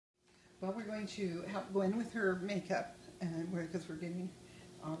Well, we're going to help Gwen with her makeup, and because we're getting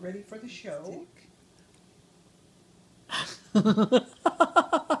ready for the show. Now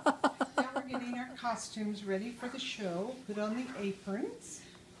we're getting our costumes ready for the show. Put on the aprons.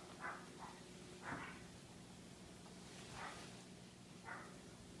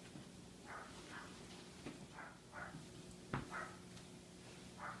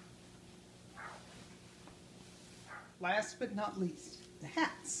 Last but not least, the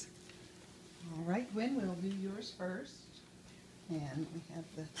hats. All right, Gwen, we'll do yours first. And we have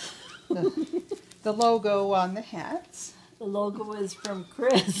the logo on the hats. The logo is from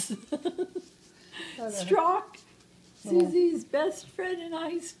Chris. Strock, Susie's best friend in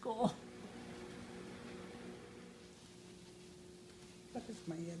high school. What is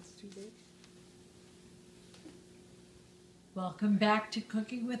my head's too big? Welcome back to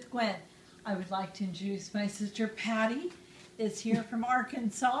Cooking with Gwen. I would like to introduce my sister Patty. Is here from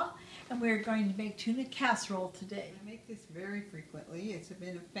Arkansas, and we're going to make tuna casserole today. I make this very frequently. It's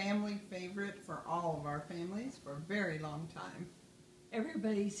been a family favorite for all of our families for a very long time.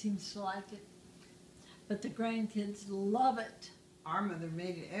 Everybody seems to like it, but the grandkids love it. Our mother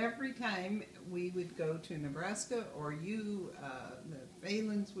made it every time we would go to Nebraska, or the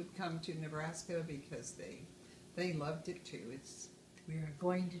Phalens would come to Nebraska because they loved it too. We are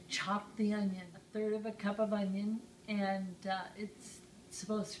going to chop the onion, 1/3 of a cup of onion, and it's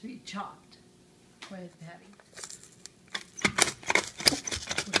supposed to be chopped. Go ahead, Patty.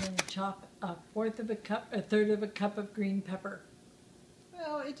 We're going to chop 1/4 of a cup, 1/3 of a cup of green pepper.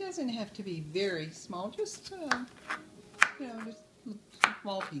 Well, it doesn't have to be very small, just just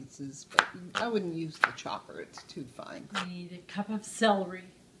small pieces. But I wouldn't use the chopper; it's too fine. We need a cup of celery.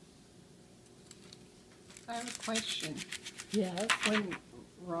 I have a question. Yes. When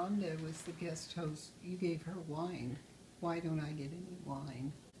Rhonda was the guest host, you gave her wine. Why don't I get any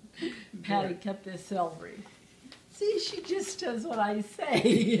wine? Patty kept the celery. See, she just does what I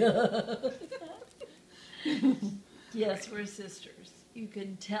say. Yes, we're sisters. You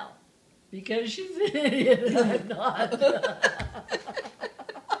can tell. Because she's an idiot and I'm not.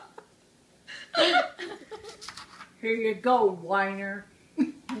 Here you go, whiner.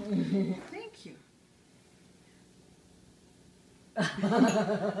 Thank you.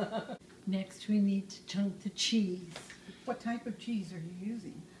 Next, we need to chunk the cheese. What type of cheese are you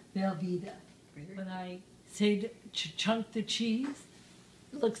using? Velveeta. When I say to chunk the cheese,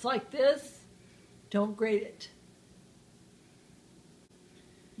 it looks like this. Don't grate it.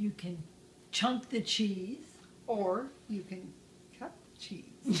 You can chunk the cheese. Or you can cut the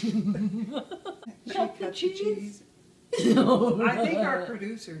cheese. Cut the cheese? No. I think our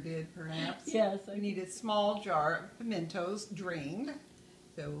producer did, perhaps. Yes. We need a small jar of pimentos drained.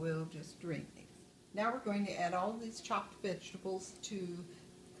 So we'll just drain these. Now we're going to add all these chopped vegetables to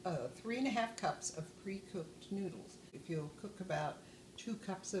 3½ cups of pre-cooked noodles. If you'll cook about 2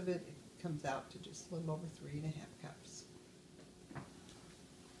 cups of it, it comes out to just a little over 3½ cups.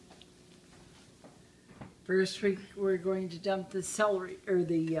 First, we're going to dump the celery, or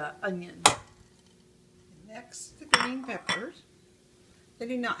the onion. Next, the green peppers. They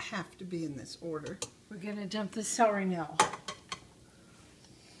do not have to be in this order. We're going to dump the celery now.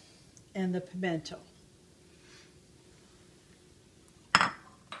 And the pimento.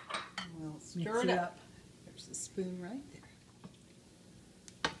 We'll stir it up. There's the spoon right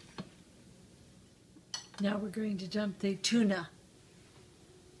there. Now we're going to dump the tuna.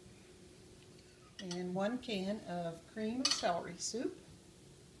 And 1 can of cream of celery soup.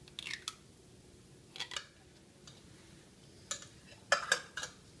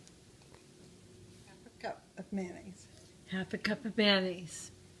 Half a cup of mayonnaise. Half a cup of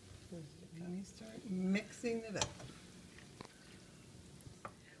mayonnaise. And we start mixing it up.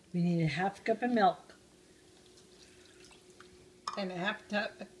 We need a ½ cup of milk. And a half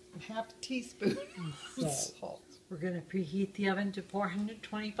teaspoon of salt. We're going to preheat the oven to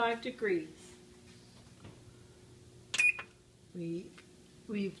 425 degrees.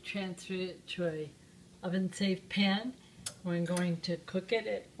 We've transferred it to a oven-safe pan. We're going to cook it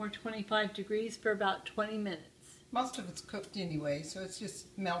at 425 degrees for about 20 minutes. Most of it's cooked anyway, so it's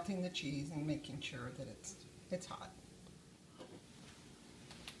just melting the cheese and making sure that it's hot.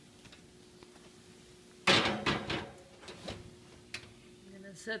 I'm going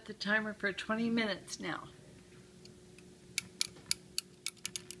to set the timer for 20 minutes now.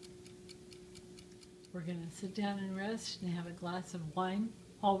 We're going to sit down and rest and have a glass of wine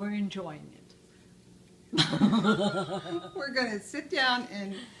while we're enjoying it. We're going to sit down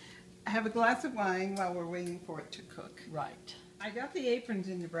and have a glass of wine while we're waiting for it to cook. Right. I got the aprons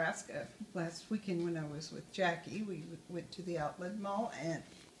in Nebraska last weekend when I was with Jackie. We went to the outlet mall and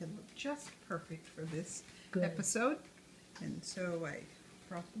It looked just perfect for this Good. episode. And so I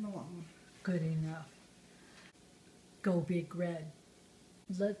brought them along. Good enough. Go Big Red.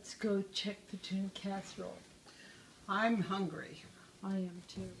 Let's go check the tuna casserole. I'm hungry. I am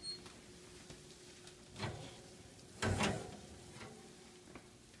too.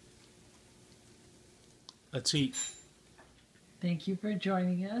 Let's eat. Thank you for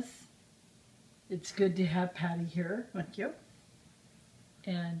joining us. It's good to have Patty here. Thank you.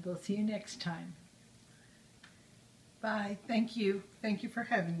 And we'll see you next time. Bye. Thank you. Thank you for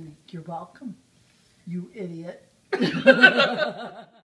having me. You're welcome. You idiot.